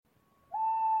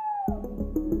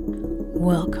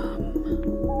Welcome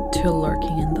to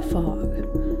Lurking in the Fog,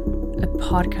 a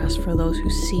podcast for those who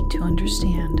seek to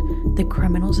understand the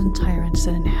criminals and tyrants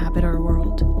that inhabit our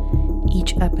world.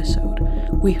 Each episode,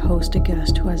 we host a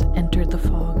guest who has entered the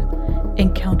fog,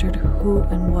 encountered who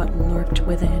and what lurked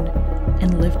within,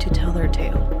 and lived to tell their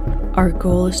tale. Our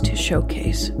goal is to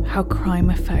showcase how crime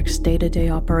affects day-to-day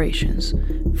operations,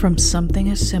 from something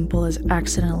as simple as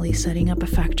accidentally setting up a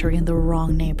factory in the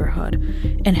wrong neighborhood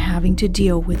and having to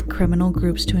deal with criminal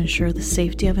groups to ensure the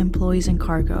safety of employees and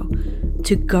cargo,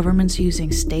 to governments using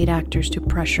state actors to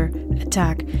pressure,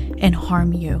 attack, and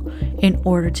harm you in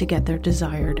order to get their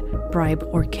desired bribe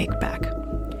or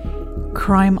kickback.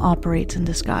 Crime operates in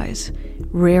disguise.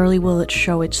 Rarely will it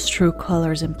show its true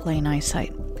colors in plain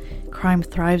eyesight. Crime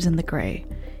thrives in the gray.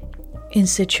 In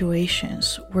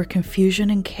situations where confusion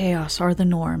and chaos are the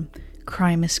norm,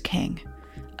 crime is king.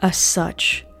 As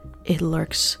such, it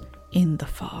lurks in the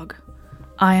fog.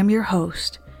 I am your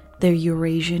host, the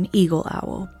Eurasian Eagle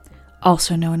Owl,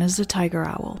 also known as the Tiger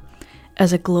Owl.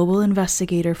 As a global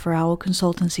investigator for Owl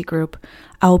Consultancy Group,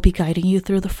 I will be guiding you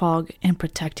through the fog and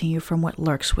protecting you from what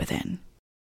lurks within.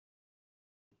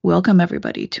 Welcome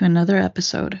everybody to another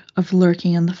episode of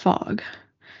Lurking in the Fog.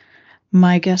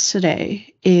 My guest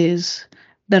today is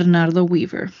Bernardo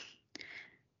Weaver.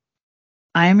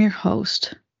 I am your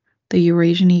host, the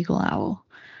Eurasian Eagle Owl,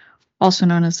 also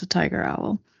known as the Tiger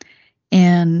Owl,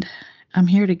 and I'm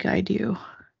here to guide you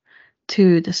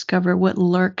to discover what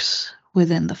lurks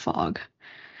within the fog.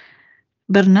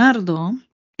 Bernardo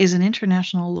is an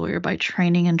international lawyer by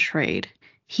training and trade.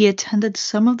 He attended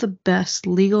some of the best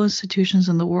legal institutions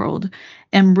in the world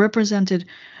and represented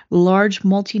large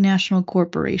multinational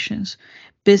corporations,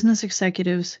 business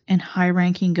executives, and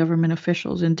high-ranking government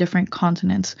officials in different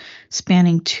continents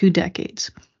spanning 2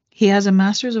 decades. He has a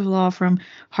Master's of Law from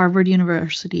Harvard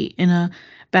University and a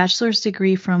bachelor's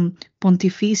degree from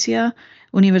Pontificia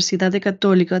Universidade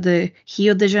Católica de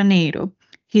Rio de Janeiro.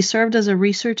 He served as a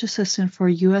research assistant for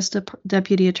U.S.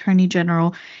 Deputy Attorney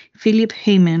General Philip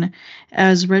Heyman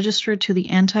as registrar to the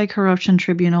Anti-Corruption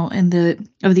Tribunal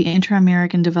of the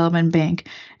Inter-American Development Bank,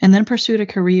 and then pursued a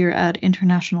career at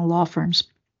international law firms.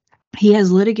 He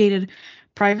has litigated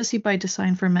privacy by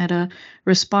design for Meta,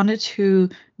 responded to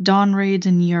dawn raids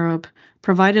in Europe,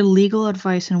 provided legal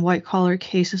advice in white-collar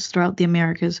cases throughout the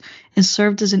Americas, and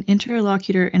served as an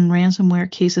interlocutor in ransomware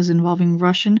cases involving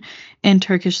Russian and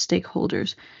Turkish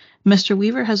stakeholders. Mr.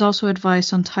 Weaver has also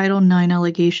advised on Title IX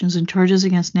allegations and charges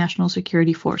against national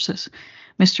security forces.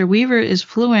 Mr. Weaver is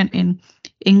fluent in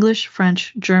English,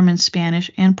 French, German,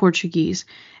 Spanish, and Portuguese,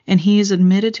 and he is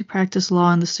admitted to practice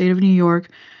law in the state of New York,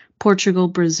 Portugal,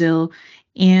 Brazil,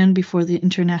 and before the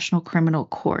International Criminal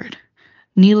Court.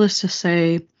 Needless to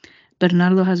say,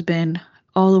 Bernardo has been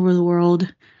all over the world,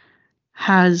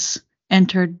 has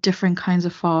entered different kinds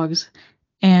of fogs,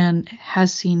 and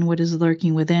has seen what is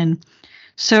lurking within.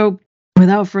 So,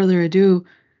 without further ado,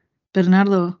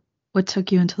 Bernardo, what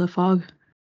took you into the fog?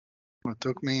 What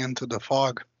took me into the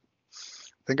fog?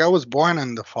 I think I was born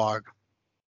in the fog.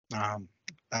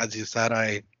 As you said,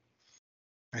 I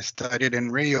studied in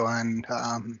Rio, and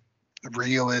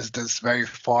Rio is this very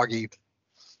foggy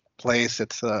place.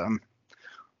 It's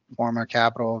former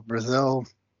capital of Brazil,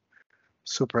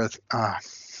 super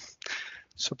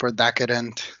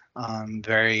decadent,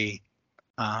 very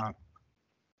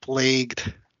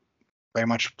plagued, very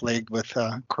much plagued with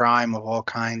crime of all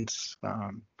kinds,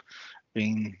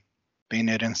 being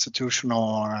it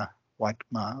institutional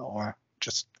or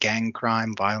just gang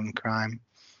crime, violent crime.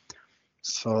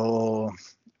 So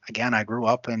again, I grew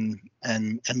up in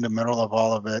the middle of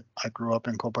all of it. I grew up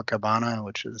in Copacabana,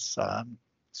 which is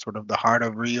sort of the heart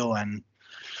of Rio, and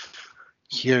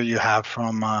here you have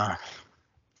from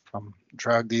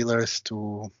drug dealers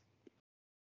to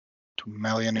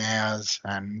millionaires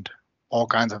and all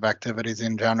kinds of activities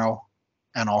in general,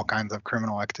 and all kinds of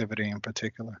criminal activity in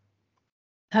particular.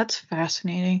 That's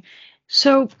fascinating.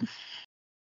 So,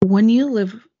 when you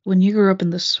grew up in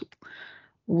this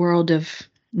world of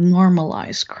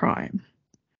normalized crime,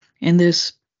 in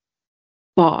this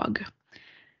fog,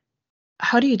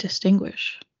 how do you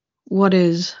distinguish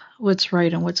what's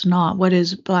right and what's not? What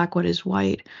is black? What is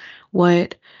white?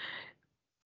 What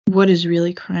is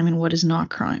really crime and what is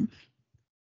not crime?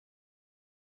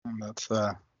 And that's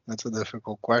a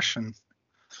difficult question.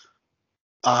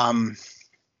 Well,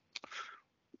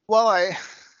 I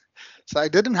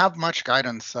didn't have much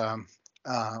guidance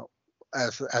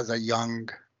as a young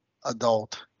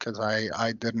adult because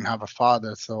I didn't have a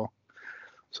father. So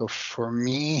for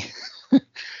me,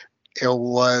 it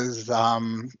was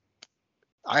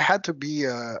I had to be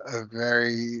a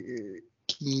very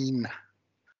keen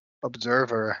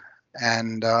observer,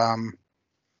 and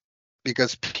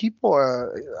because people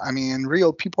are, I mean,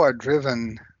 real people are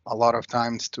driven a lot of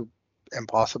times to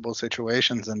impossible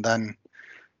situations, and then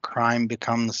crime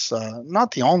becomes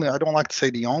not the only, I don't like to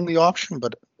say the only option,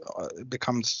 but it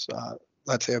becomes,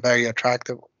 let's say, a very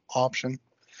attractive option.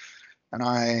 And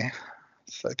I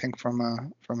think from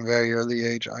a very early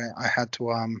age, I had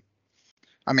to,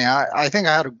 I mean, I think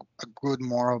I had a good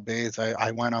moral base.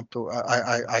 I went up to,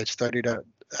 I studied at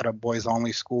a boys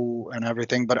only school and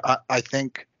everything, but I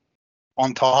think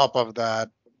on top of that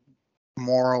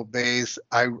moral base,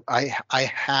 I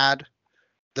had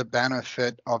the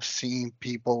benefit of seeing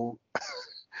people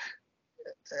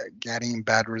getting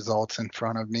bad results in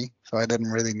front of me, so I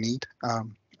didn't really need,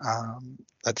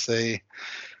 let's say,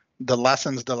 the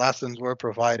lessons were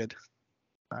provided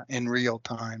in real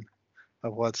time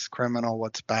of what's criminal,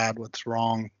 what's bad, what's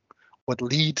wrong, what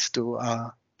leads to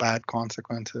bad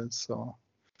consequences. So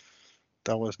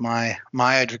that was my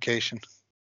education.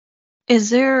 Is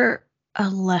there a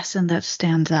lesson that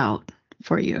stands out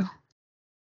for you?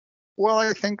 Well,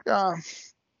 I think that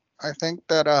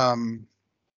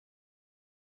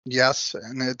yes,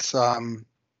 and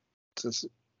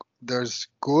there's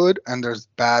good and there's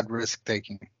bad risk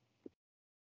taking,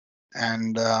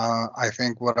 and I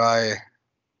think what I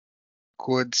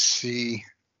could see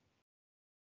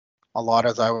a lot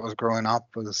as I was growing up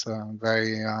was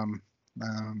very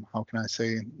how can I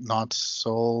say, not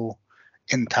so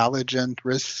intelligent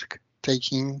risk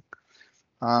taking,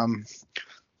 um,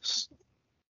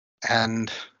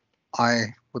 and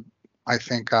I would I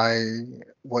think I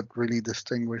what really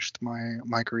distinguished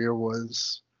my career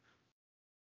was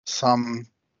some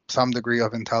some degree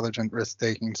of intelligent risk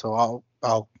taking. So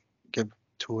I'll give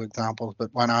two examples.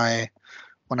 But when I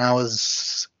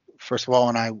was, first of all,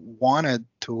 when I wanted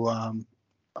to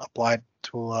apply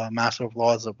to Master of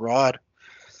Laws abroad,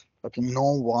 but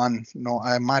no,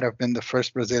 I might have been the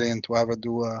first Brazilian to ever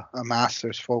do a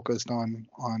master's focused on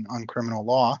criminal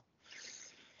law,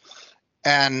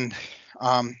 and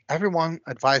everyone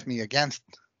advised me against.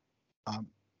 Um,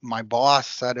 my boss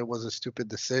said it was a stupid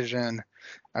decision.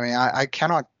 I mean, I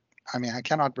cannot. I mean, I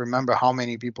cannot remember how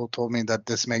many people told me that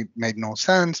this made no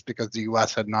sense because the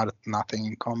U.S. had nothing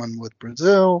in common with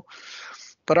Brazil.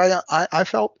 But I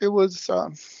felt it was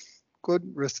good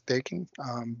risk taking,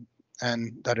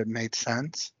 and that it made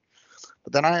sense.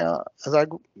 But then as I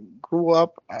grew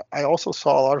up, I also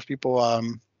saw a lot of people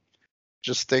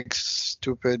just take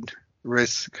stupid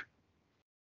risk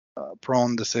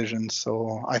prone decisions.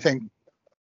 So I think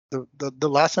the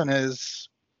lesson is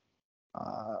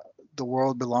uh, the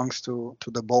world belongs to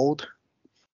the bold,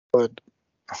 but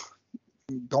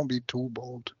don't be too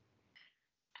bold.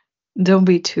 Don't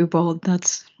be too bold.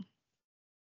 That's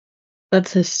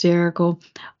hysterical.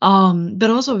 But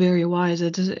also very wise.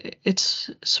 It's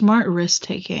smart risk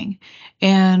taking.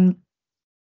 And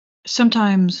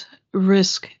sometimes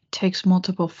risk takes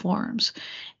multiple forms.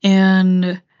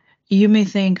 And you may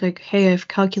think like, hey, I've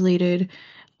calculated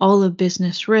all the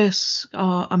business risks,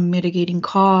 I'm mitigating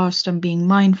cost, I'm being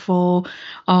mindful,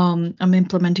 I'm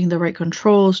implementing the right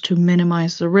controls to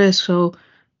minimize the risk. So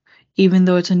even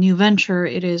though it's a new venture,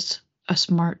 it is a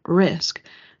smart risk.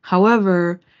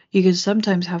 However, you can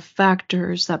sometimes have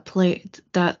factors that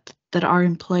are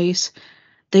in place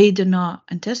they did not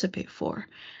anticipate for.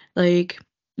 Like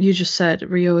you just said,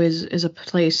 Rio is a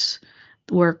place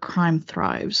where crime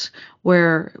thrives,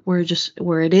 where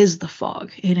it is the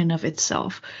fog in and of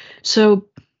itself. So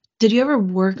did you ever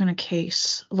work on a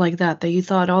case like that you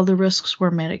thought all the risks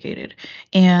were mitigated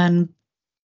and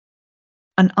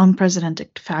an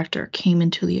unprecedented factor came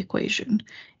into the equation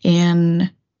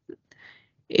and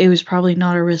it was probably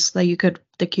not a risk that you could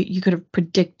have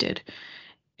predicted,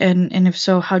 and if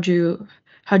so, how'd you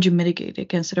mitigate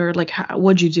against it, or like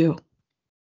what'd you do?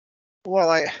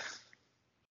 Well,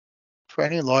 for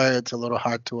any lawyer, it's a little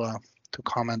hard to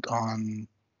comment on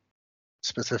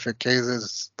specific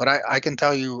cases, but I can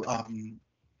tell you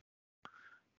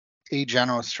a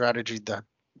general strategy that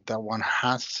one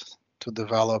has to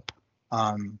develop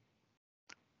um,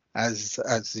 as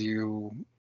as you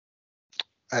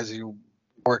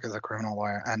work as a criminal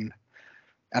lawyer, and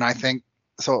I think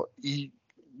so.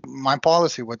 My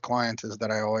policy with clients is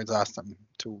that I always ask them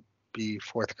to be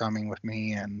forthcoming with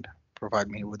me and provide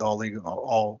me with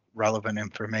all relevant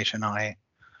information I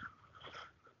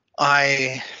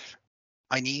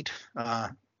I need,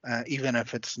 even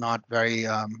if it's not very,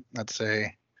 let's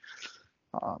say,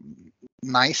 um,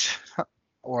 nice,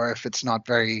 or if it's not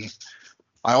very.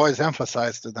 I always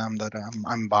emphasize to them that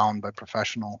I'm bound by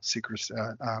professional secrecy,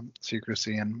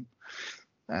 secrecy,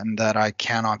 and that I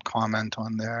cannot comment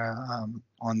on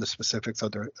the specifics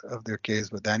of their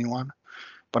case with anyone.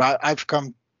 But I've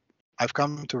come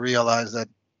to realize that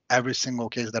every single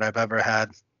case that I've ever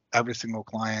had, every single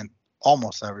client,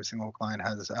 almost every single client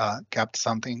has kept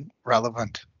something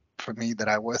relevant for me that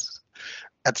I was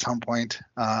at some point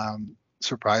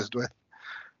surprised with.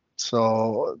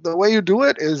 So the way you do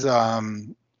it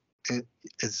it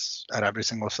is at every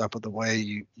single step of the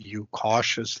way you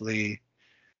cautiously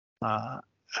uh,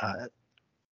 uh,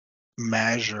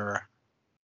 measure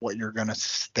what you're going to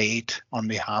state on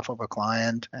behalf of a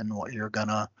client and what you're going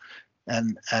to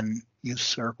and you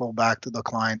circle back to the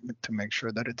client to make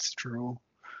sure that it's true.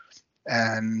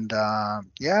 And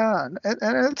yeah,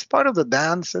 and it's part of the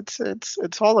dance.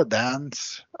 It's all a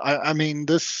dance. I mean,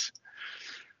 the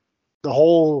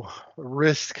whole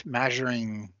risk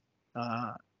measuring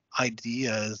uh,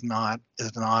 idea is not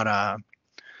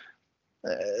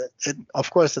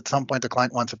of course at some point the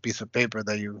client wants a piece of paper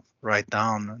that you write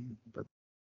down, but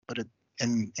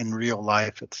in real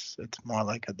life it's more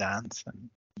like a dance, and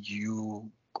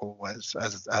you go as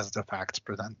the facts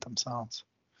present themselves.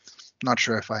 Not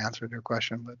sure if I answered your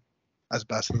question, but as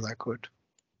best as I could.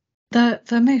 That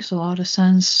makes a lot of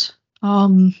sense.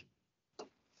 Look,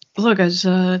 as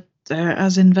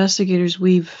investigators,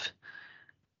 we've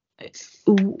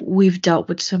dealt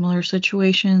with similar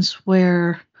situations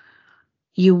where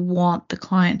you want the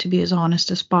client to be as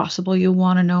honest as possible. You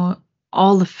want to know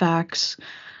all the facts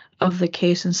of the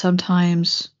case, and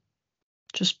sometimes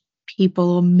just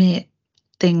people omit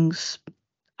things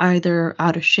either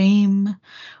out of shame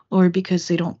or because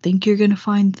they don't think you're going to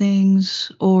find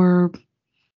things, or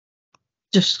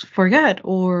just forget,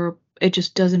 or it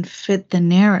just doesn't fit the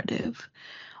narrative.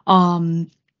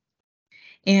 Um,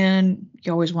 and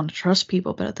you always want to trust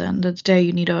people, but at the end of the day,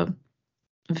 you need to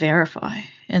verify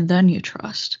and then you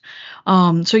trust.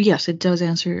 So yes, it does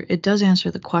answer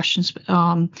the questions.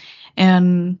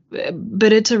 And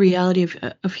but it's a reality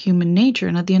of human nature,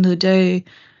 and at the end of the day,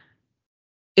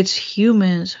 it's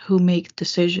humans who make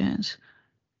decisions.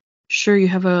 Sure, you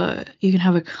can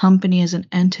have a company as an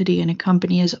entity and a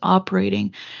company is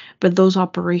operating, but those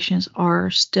operations are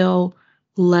still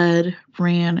led,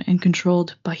 ran, and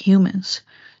controlled by humans.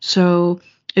 So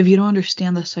if you don't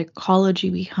understand the psychology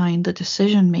behind the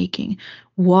decision making,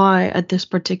 why at this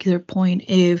particular point,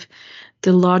 if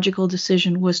the logical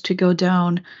decision was to go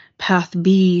down path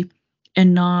B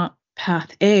and not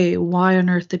path A, why on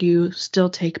earth did you still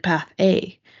take path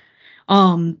A?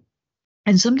 And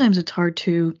sometimes it's hard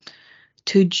to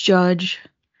judge,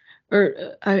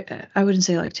 or I wouldn't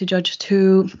say like to judge,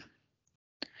 to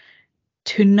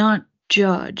not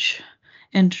judge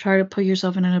and try to put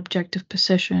yourself in an objective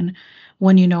position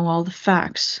when you know all the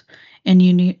facts and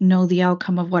you know the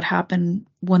outcome of what happened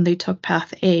when they took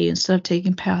path A instead of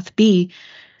taking path B,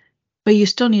 but you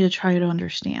still need to try to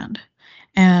understand.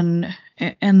 And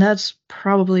and that's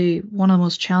probably one of the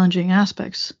most challenging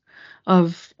aspects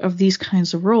of these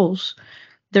kinds of roles.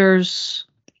 There's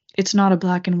It's not a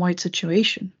black and white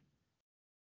situation.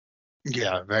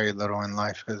 Yeah, very little in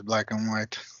life is black and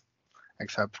white,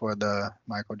 except for the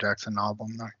Michael Jackson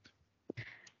album.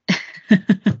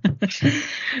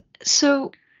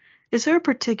 So, is there a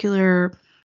particular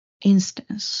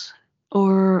instance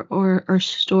or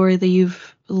story that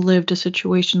you've lived, a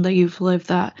situation that you've lived,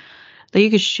 that you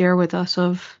could share with us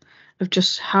of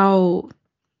just how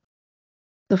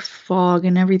the fog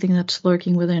and everything that's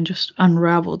lurking within just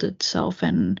unraveled itself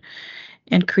and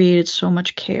created so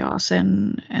much chaos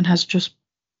and has just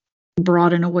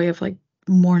brought in a way of like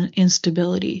more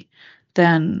instability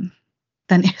than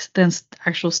than than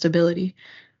actual stability?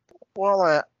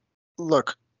 Well,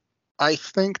 look, I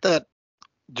think that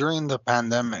during the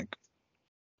pandemic,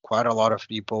 quite a lot of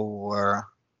people were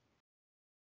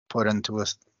put into a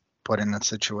put in a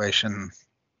situation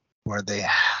where they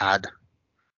had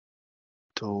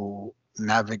to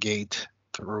navigate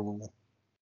through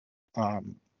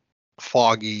um,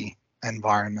 foggy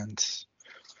environments.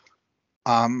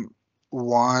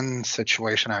 One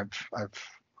situation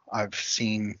I've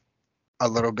seen a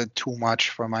little bit too much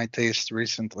for my taste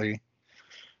recently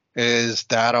is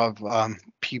that of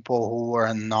people who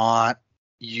are not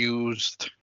used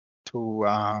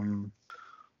to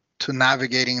to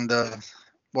navigating the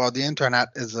internet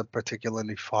is a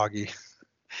particularly foggy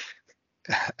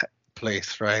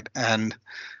place, right? And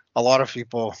a lot of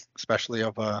people, especially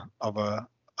of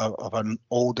an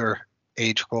older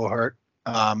age cohort,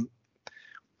 um,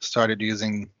 started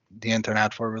using the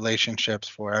internet for relationships,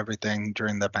 for everything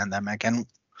during the pandemic. And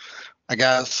I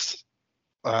guess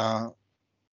uh,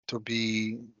 to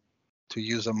be to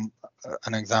use an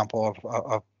example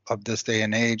of this day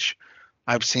and age,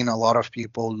 I've seen a lot of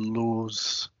people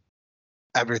lose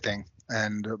everything,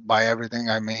 and by everything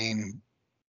I mean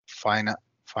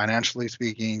financially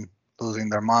speaking, losing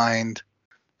their mind,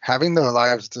 having their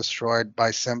lives destroyed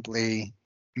by simply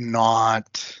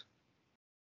not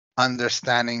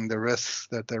understanding the risks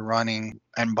that they're running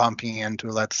and bumping into,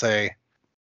 let's say,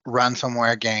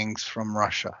 ransomware gangs from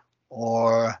Russia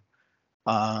or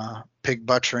pig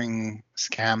butchering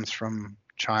scams from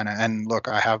China. And look,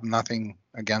 I have nothing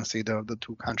against either of the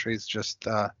two countries, just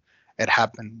it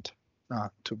happened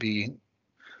to be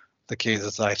the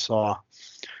cases I saw.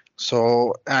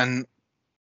 So, and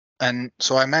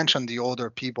so I mentioned the older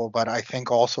people, but I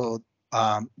think also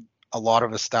a lot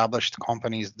of established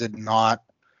companies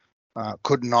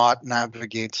could not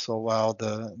navigate so well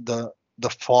the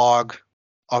fog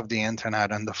of the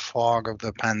internet and the fog of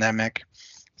the pandemic.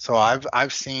 So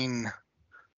I've seen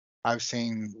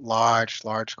large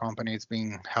companies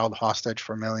being held hostage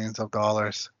for millions of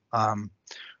dollars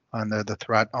under the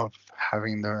threat of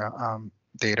having their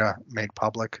data made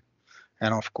public,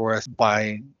 and of course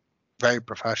by very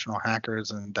professional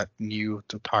hackers and that knew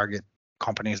to target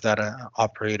companies that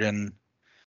operate in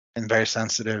very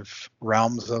sensitive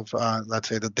realms of, let's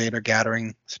say, the data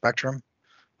gathering spectrum.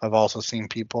 I've also seen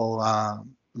people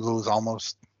lose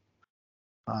almost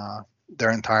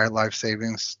their entire life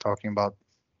savings, talking about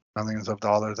millions of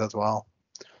dollars as well,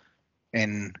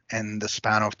 in the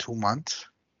span of 2 months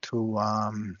to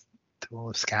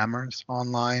scammers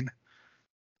online.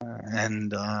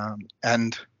 And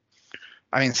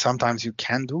I mean, sometimes you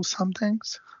can do some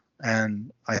things,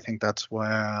 and I think that's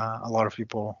where a lot of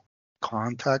people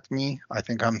contact me. I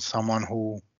think I'm someone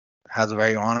who has a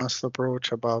very honest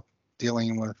approach about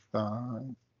dealing with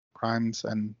crimes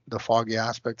and the foggy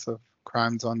aspects of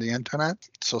crimes on the internet.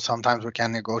 So sometimes we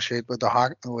can negotiate with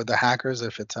the hackers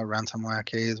if it's a ransomware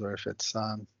case or if it's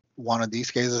one of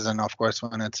these cases, and of course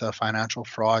when it's a financial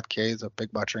fraud case, a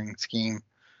pig butchering scheme,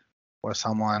 where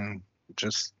someone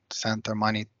just sent their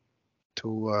money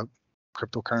to a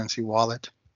cryptocurrency wallet,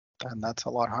 and that's a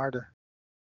lot harder.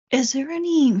 Is there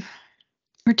any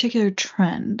particular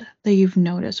trend that you've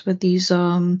noticed with these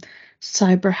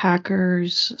cyber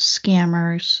hackers,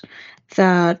 scammers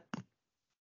that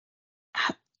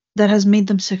that has made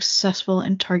them successful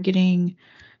in targeting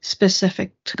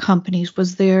specific companies?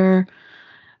 Was there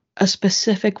a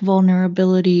specific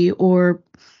vulnerability or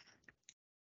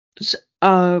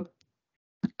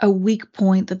a weak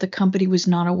point that the company was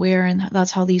not aware, and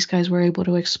that's how these guys were able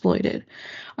to exploit it?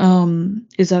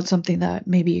 Is that something that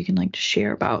maybe you can like to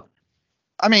share about?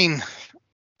 I mean,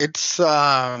 it's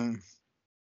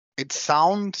it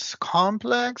sounds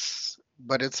complex,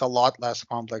 but it's a lot less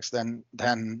complex than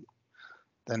than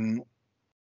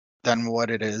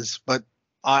what it is. But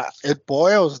it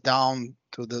boils down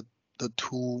to the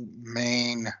two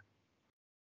main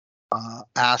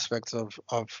aspects of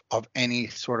any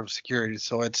sort of security.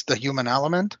 So it's the human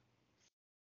element,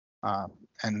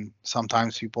 and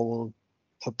sometimes people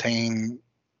will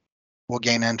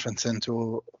gain entrance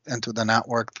into the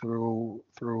network through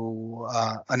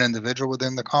an individual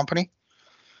within the company.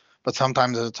 But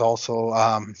sometimes it's also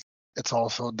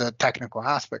the technical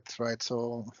aspects, right?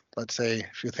 So let's say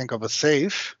if you think of a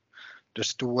safe,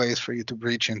 there's two ways for you to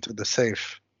breach into the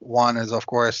safe. One is, of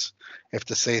course, if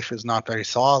the safe is not very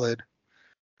solid,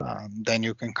 then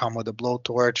you can come with a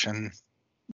blowtorch and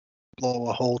blow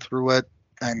a hole through it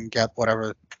and get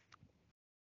whatever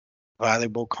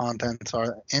valuable contents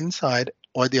are inside.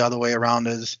 Or the other way around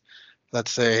is,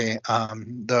 let's say,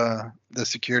 the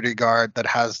security guard that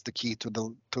has the key to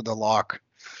the lock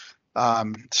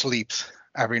sleeps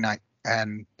every night,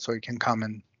 and so he can come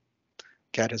and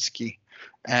get his key.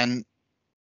 And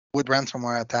with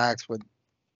ransomware attacks, with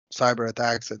cyber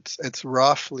attacks, it's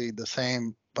roughly the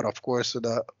same, but of course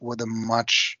with a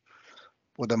much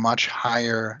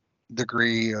higher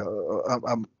degree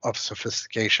of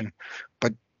sophistication.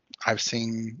 But I've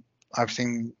seen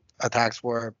attacks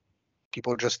where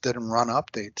people just didn't run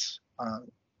updates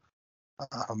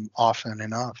often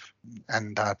enough,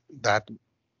 and that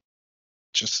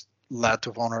just led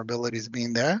to vulnerabilities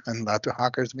being there and led to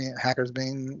hackers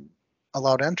being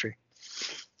allowed entry.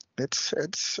 It's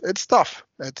tough.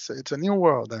 It's a new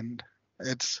world, and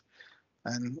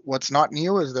what's not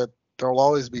new is that there'll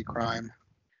always be crime.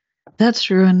 That's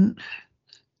true, and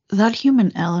that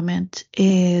human element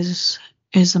is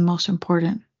the most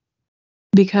important,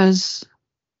 because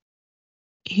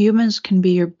humans can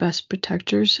be your best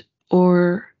protectors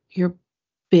or your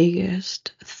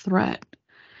biggest threat.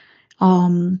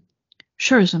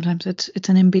 Sure, sometimes it's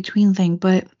an in-between thing,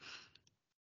 but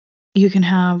you can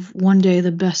have one day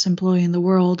the best employee in the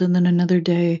world and then another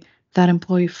day that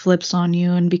employee flips on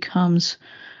you and becomes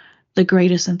the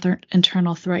greatest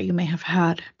internal threat you may have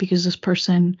had, because this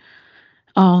person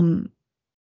um,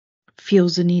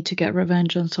 feels the need to get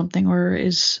revenge on something, or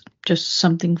is just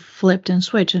something flipped and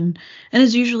switched. And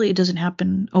it's usually, it doesn't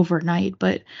happen overnight,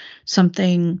 but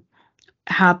something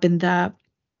happened that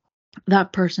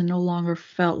that person no longer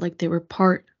felt like they were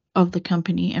part of the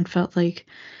company and felt like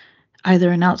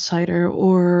either an outsider,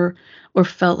 or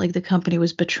felt like the company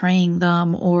was betraying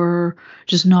them or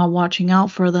just not watching out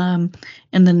for them.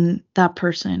 And then that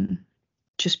person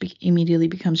just immediately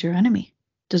becomes your enemy,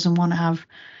 doesn't want to have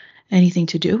anything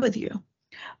to do with you,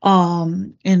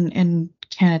 and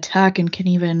can attack and can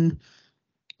even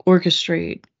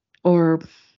orchestrate or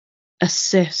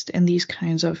assist in these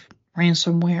kinds of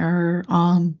ransomware,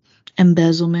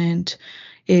 embezzlement,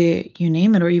 you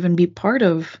name it, or even be part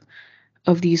of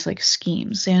these like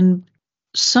schemes. And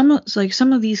some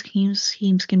of these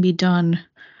schemes can be done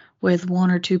with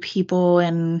one or two people,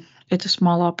 and it's a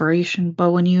small operation.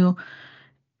 But when you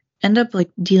end up like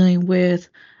dealing with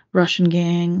Russian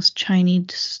gangs,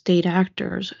 Chinese state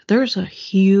actors, there's a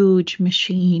huge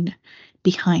machine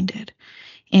behind it.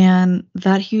 And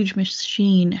that huge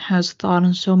machine has thought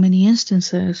in so many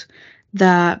instances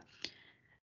that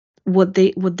what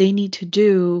they need to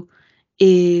do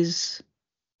is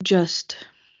just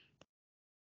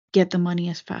get the money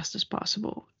as fast as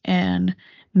possible and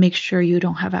make sure you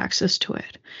don't have access to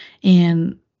it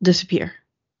and disappear.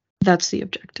 That's the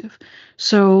objective.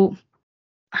 So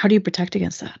how do you protect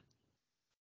against that?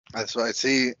 So I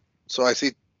see. So I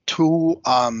see two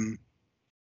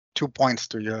 2 points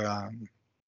to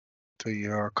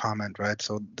your comment, right?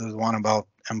 So there's one about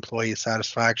employee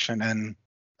satisfaction, and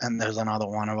there's another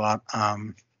one about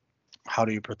how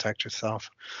do you protect yourself.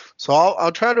 So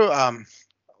I'll try to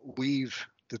weave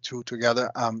the two together.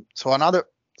 So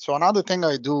another thing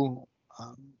I do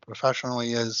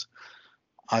professionally is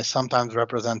I sometimes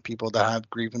represent people that have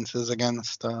grievances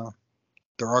against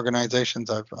their organizations.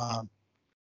 I've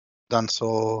done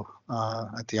so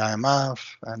at the IMF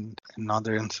and in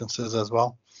other instances as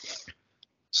well.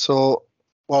 So,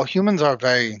 well, humans are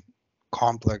very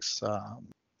complex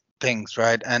things,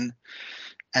 right? And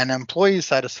employee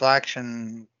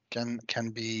satisfaction can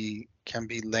be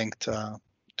linked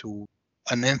to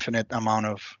an infinite amount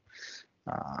of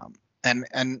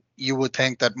and you would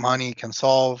think that money can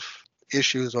solve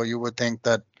issues, or you would think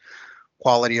that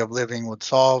quality of living would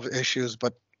solve issues,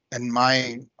 but in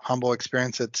my humble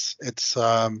experience, it's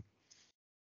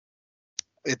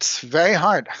very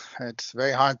hard. It's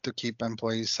very hard to keep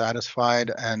employees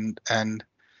satisfied, and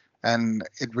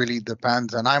it really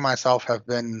depends. And I myself have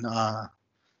been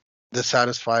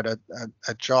dissatisfied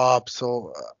at jobs,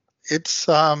 so it's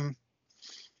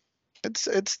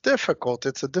difficult.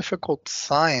 It's a difficult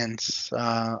science.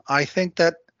 I think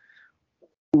that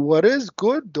what is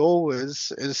good though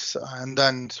is and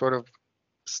then sort of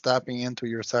stepping into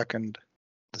the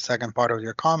second part of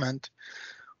your comment.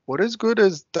 What is good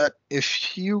is that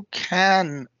if you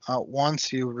can,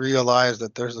 once you realize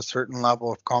that there's a certain level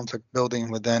of conflict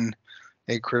building within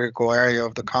a critical area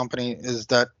of the company, is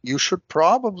that you should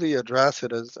probably address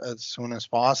it as soon as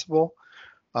possible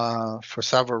for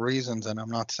several reasons. And I'm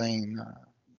not saying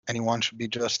anyone should be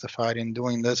justified in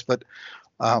doing this, but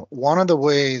one of the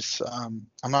ways,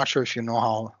 I'm not sure if you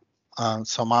know how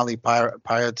Somali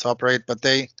pirates operate, but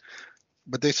they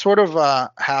sort of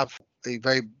have a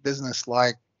very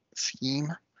business-like scheme,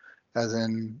 as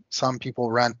in some people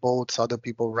rent boats, other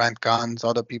people rent guns,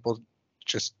 other people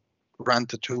just rent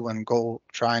the two and go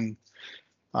try and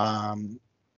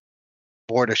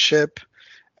board a ship.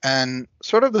 And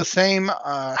sort of the same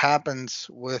happens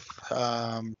with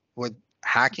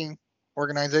hacking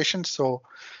organizations. So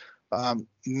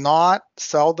not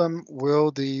seldom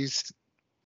will these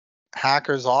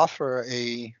hackers offer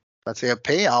let's say, a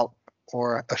payout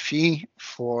or a fee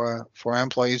for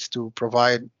employees to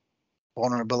provide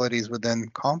vulnerabilities within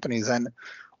companies. And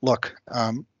look,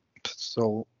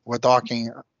 so we're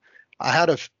talking. I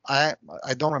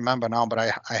don't remember now, but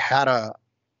I had a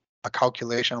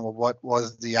calculation of what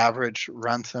was the average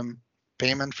ransom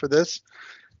payment for this,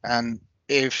 and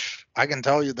if I can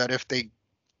tell you that if they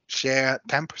share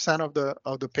 10% of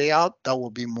the payout, that will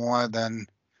be more than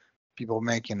people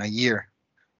make in a year.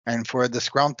 And for a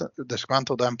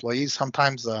disgruntled employees,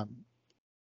 sometimes the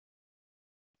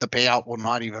payout will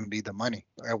not even be the money.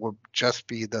 It will just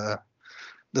be the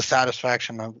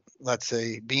satisfaction of, let's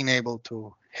say, being able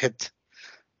to hit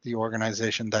the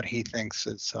organization that he thinks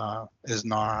is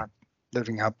not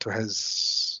living up to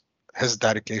his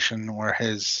dedication or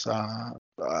his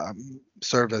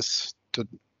service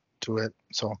to it.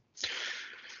 So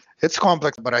It's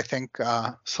complex, but I think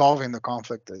solving the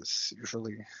conflict is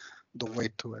usually the way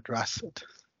to address it,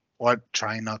 or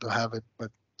trying not to have it.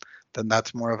 But then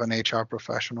that's more of an HR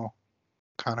professional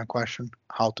kind of question: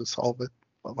 how to solve it,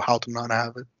 how to not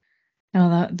have it.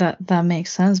 No, that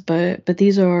makes sense, but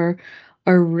these are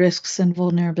risks and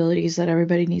vulnerabilities that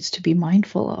everybody needs to be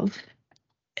mindful of.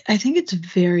 I think it's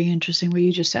very interesting what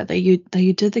you just said, that you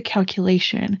did the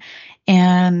calculation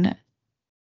and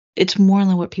it's more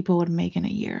than what people would make in a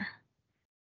year.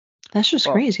 That's just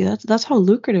Well, crazy. That's how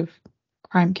lucrative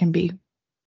crime can be.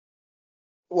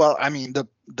 well, I mean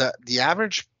the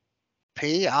average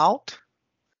payout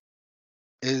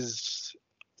is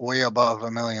way above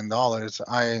 $1 million.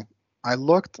 I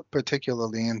looked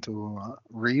particularly into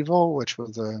Revo, which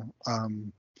was an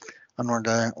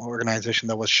organization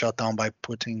that was shut down by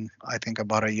Putin, I think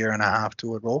about a year and a half,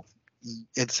 2 ago.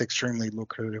 It's extremely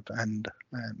lucrative, and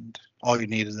all you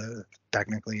need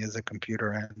technically is a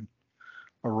computer and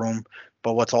a room.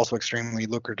 But what's also extremely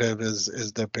lucrative is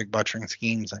the pig butchering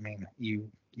schemes. I mean, you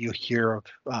hear of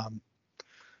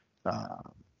uh,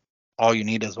 all you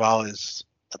need as well is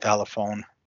a telephone,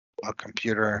 a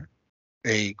computer,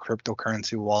 a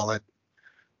cryptocurrency wallet,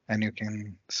 and you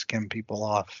can skim people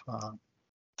off.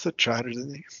 It's a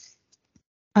tragedy.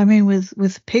 I mean,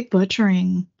 with pig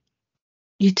butchering,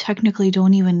 you technically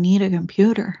don't even need a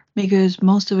computer because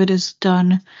most of it is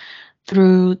done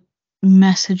through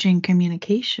messaging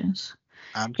communications.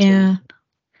 And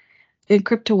Absolutely.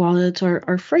 crypto wallets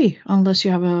are free unless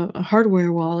you have a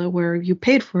hardware wallet where you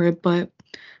paid for it, but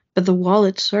the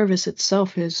wallet service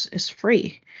itself is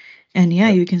free. And yeah,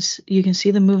 Yep. you can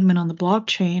see the movement on the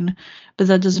blockchain, but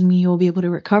that doesn't mean you'll be able to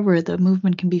recover it. The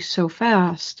movement can be so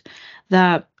fast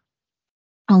that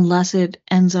unless it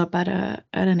ends up at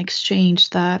an exchange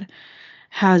that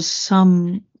has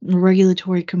some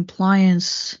regulatory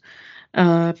compliance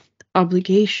uh,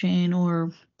 obligation,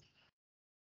 or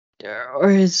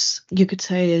is, you could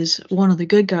say, is one of the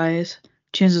good guys,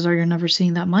 chances are you're never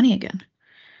seeing that money again.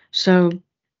 So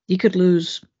you could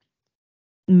lose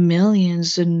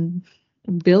millions and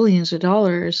billions of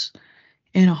dollars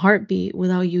in a heartbeat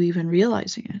without you even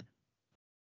realizing it.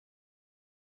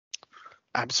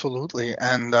 Absolutely.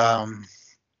 And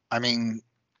I mean,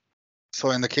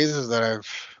 so in the cases that I've,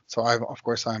 of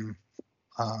course, I'm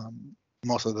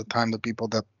most of the time the people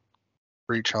that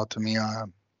reach out to me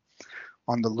on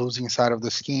the losing side of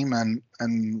the scheme, and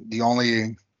the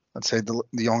only, let's say,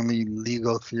 the only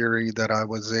legal theory that I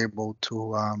was able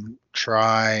to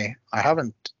try, I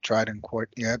haven't tried in court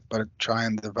yet, but try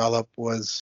and develop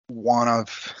was one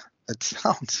of, it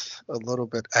sounds a little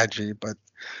bit edgy, but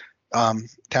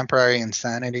temporary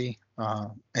insanity,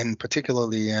 and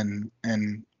particularly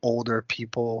in older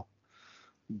people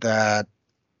that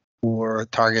were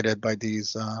targeted by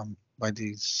these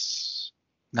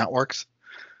networks.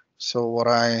 So what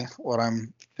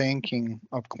I'm thinking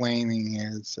of claiming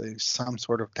is some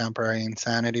sort of temporary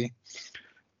insanity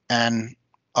and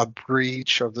a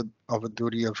breach of a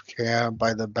duty of care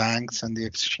by the banks and the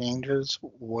exchanges,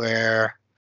 where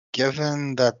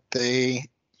given that they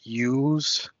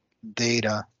use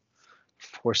data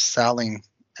for selling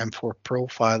and for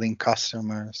profiling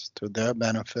customers to their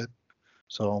benefit.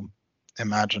 So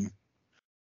imagine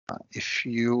if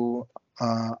you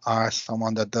are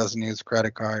someone that doesn't use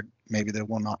credit card, maybe they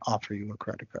will not offer you a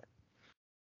credit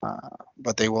card,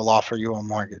 but they will offer you a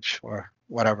mortgage or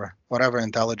whatever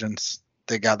intelligence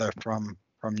they gather from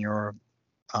your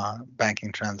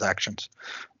banking transactions.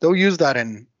 They'll use that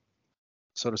in,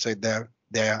 so to say,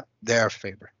 their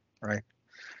favor, right?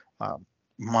 Um,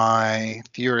 my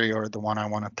theory, or the one I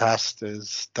want to test,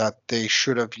 is that they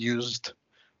should have used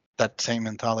that same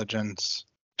intelligence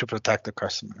to protect the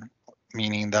customer,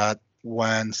 meaning that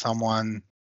when someone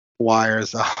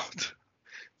wires out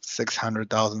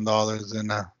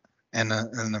 $600,000 in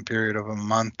a period of a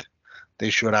month, they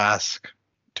should ask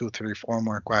two, three, four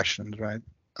more questions, right?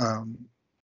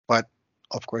 But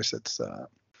of course,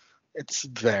 it's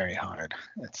very hard.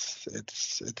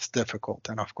 It's difficult,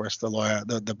 and of course,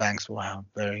 the banks will have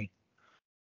very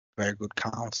very good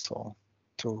counsel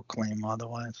to claim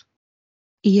otherwise.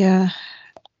 Yeah,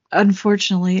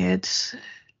 unfortunately, it's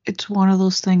one of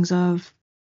those things of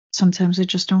sometimes I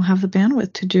just don't have the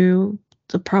bandwidth to do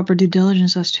the proper due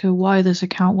diligence as to why this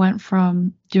account went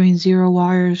from doing zero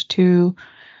wires to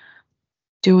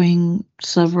doing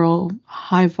several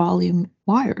high volume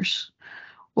wires,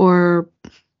 or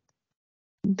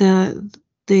the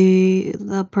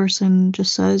the person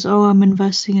just says, "Oh, I'm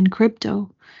investing in crypto.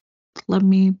 Let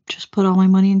me just put all my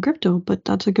money in crypto," but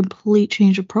that's a complete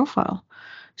change of profile.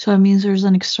 So it means there's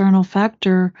an external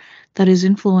factor that is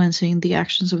influencing the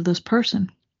actions of this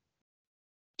person.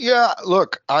 Yeah,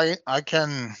 look, I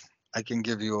can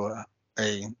give you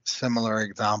a similar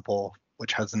example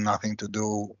which has nothing to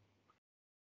do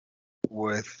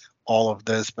with all of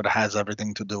this, but it has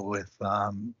everything to do with,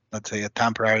 let's say, a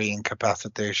temporary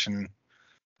incapacitation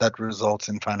that results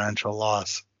in financial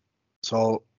loss.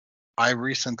 So I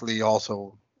recently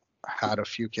also had a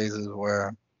few cases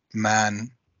where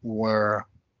men were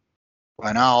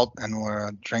went out and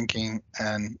were drinking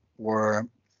and were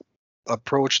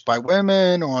approached by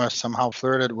women or somehow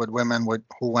flirted with women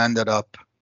who ended up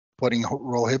putting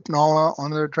Rohypnol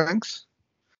on their drinks.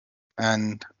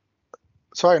 And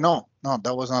sorry, no,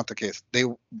 that was not the case.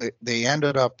 They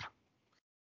ended up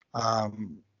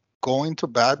um, going to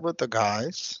bed with the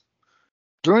guys.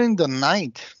 During the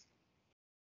night,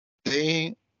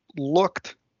 they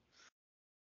looked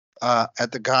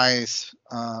at the guy's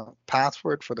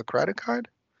password for the credit card,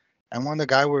 and when the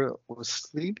guy was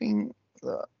sleeping,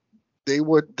 uh, they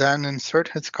would then insert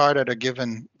his card at a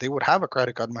given. They would have a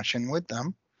credit card machine with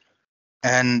them,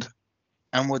 and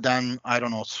would then, I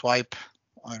don't know, swipe,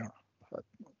 I don't know,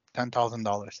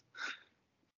 $10,000,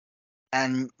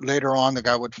 and later on the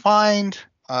guy would find,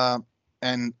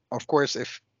 and of course,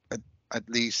 if at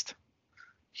least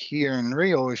here in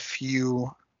Rio, if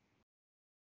you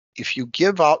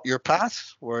give out your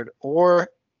password or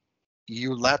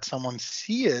you let someone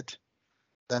see it,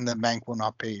 then the bank will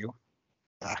not pay you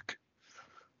back.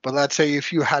 But let's say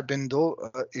if you had been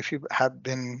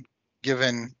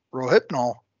given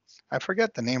Rohypnol, I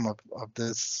forget the name of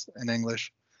this in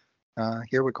English.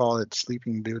 Here we call it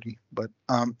Sleeping Beauty. But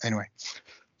anyway,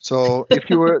 so if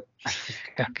you were,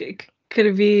 yeah, Could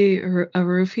it be a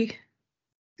roofie?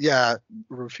 yeah,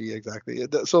 roofie, exactly.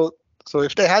 So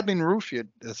if they had been roofied,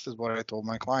 this is what I told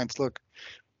my clients: look,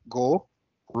 go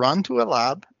run to a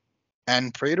lab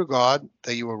and pray to God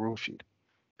that you were roofied.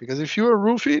 Because if you were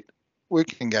roofied, we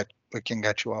can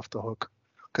get you off the hook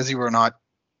because you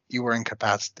were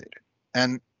incapacitated.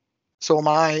 And so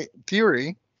my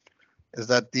theory is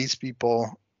that these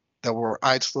people that were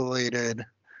isolated,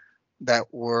 that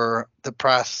were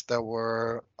depressed, that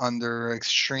were under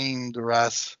extreme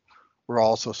duress, were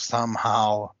also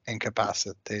somehow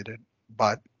incapacitated.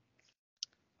 But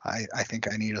I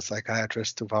think I need a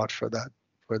psychiatrist to vouch for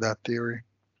that theory.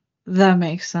 That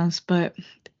makes sense, but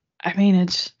I mean,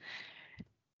 it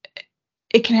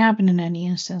can happen in any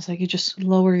instance. Like you just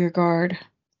lower your guard,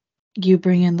 you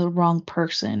bring in the wrong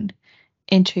person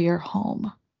into your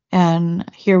home. And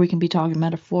here we can be talking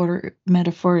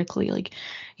metaphorically, like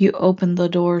you open the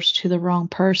doors to the wrong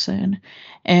person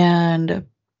and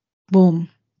boom,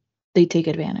 they take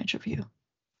advantage of you.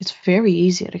 It's very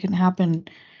easy. It can happen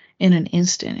in an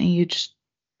instant and you just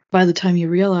by the time you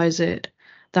realize it,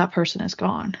 that person is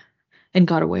gone and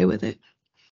got away with it.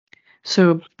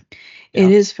 So it Yeah.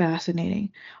 is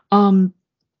fascinating. Um,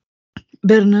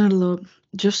 Bernardo,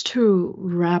 just to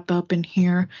wrap up in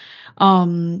here,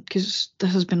 because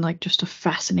this has been like just a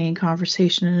fascinating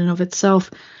conversation in and of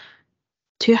itself.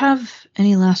 Do you have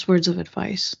any last words of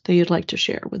advice that you'd like to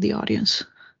share with the audience?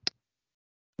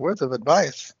 Words of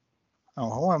advice. Oh,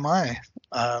 who am I?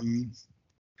 Um,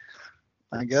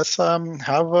 I guess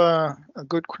have a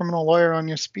good criminal lawyer on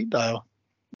your speed dial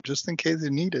just in case you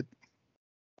need it.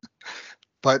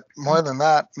 But more than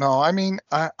that, no. I mean,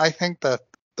 I think that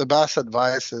the best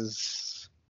advice is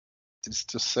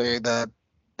to say that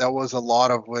there was a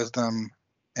lot of wisdom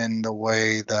in the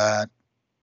way that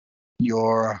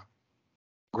your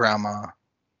grandma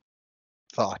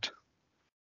thought.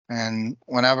 And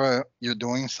whenever you're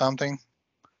doing something,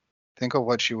 think of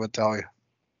what she would tell you.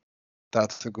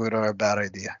 That's a good or a bad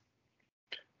idea.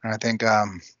 And I think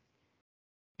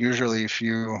usually if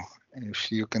you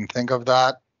can think of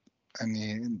that,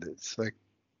 and it's like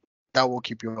that will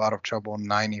keep you out of trouble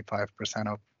 95%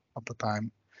 of the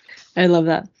time. I love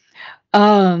that.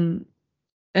 Um,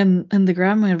 and the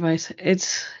grandma advice,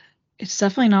 it's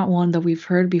definitely not one that we've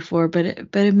heard before, but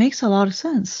it makes a lot of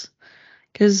sense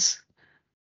because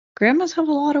grandmas have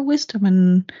a lot of wisdom,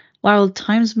 and while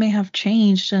times may have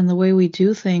changed and the way we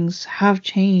do things have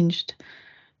changed,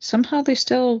 somehow they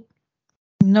still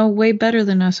know way better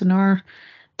than us and are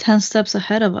 10 steps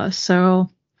ahead of us. So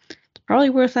it's probably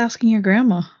worth asking your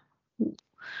grandma,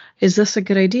 is this a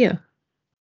good idea?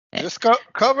 Eh, Just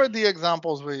cover the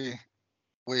examples we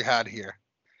had here.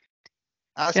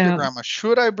 Ask your Yeah. grandma,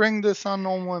 should I bring this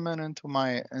unknown woman into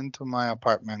my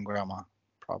apartment, grandma?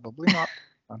 Probably not.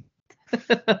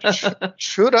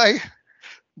 Should I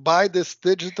buy this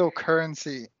digital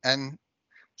currency and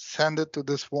send it to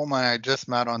this woman I just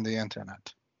met on the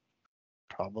internet?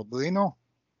 Probably no.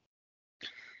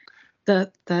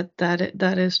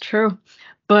 That is true.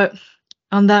 But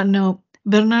on that note,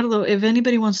 Bernardo, if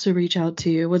anybody wants to reach out to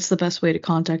you, what's the best way to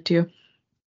contact you?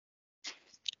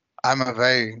 I'm a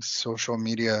very social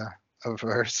media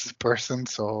averse person,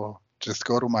 so just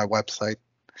go to my website,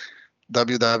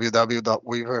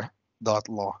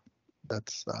 www.weaver.law.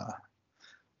 That's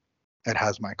it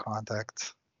has my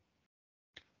contacts.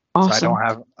 So Awesome.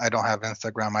 I don't have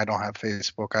Instagram, I don't have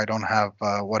Facebook, I don't have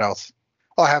what else?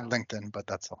 Oh, I have LinkedIn, but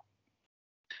that's all.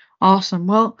 Awesome.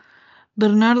 Well,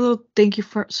 Bernardo, thank you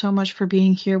so much for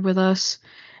being here with us.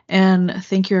 And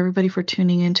thank you, everybody, for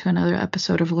tuning in to another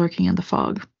episode of Lurking in the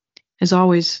Fog. As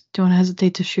always, don't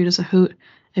hesitate to shoot us a hoot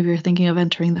if you're thinking of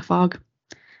entering the fog.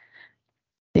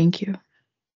 Thank you.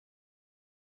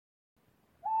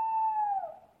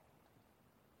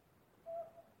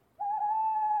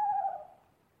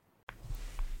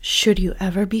 Should you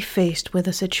ever be faced with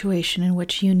a situation in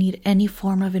which you need any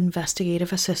form of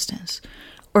investigative assistance,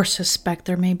 or suspect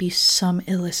there may be some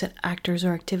illicit actors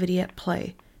or activity at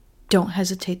play, don't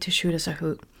hesitate to shoot us a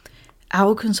hoot.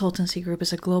 Owl Consultancy Group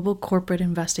is a global corporate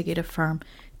investigative firm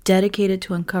dedicated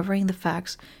to uncovering the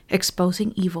facts,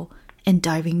 exposing evil, and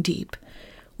diving deep.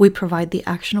 We provide the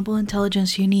actionable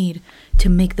intelligence you need to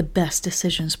make the best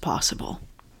decisions possible.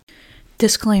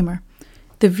 Disclaimer: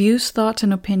 the views, thoughts,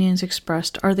 and opinions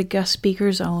expressed are the guest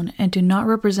speaker's own and do not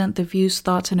represent the views,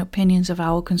 thoughts, and opinions of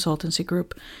Owl Consultancy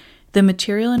Group. The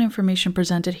material and information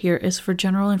presented here is for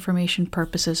general information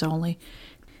purposes only.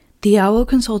 The Owl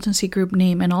Consultancy Group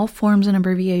name and all forms and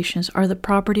abbreviations are the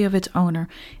property of its owner,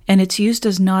 and its use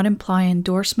does not imply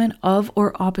endorsement of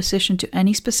or opposition to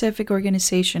any specific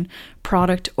organization,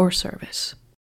 product, or service.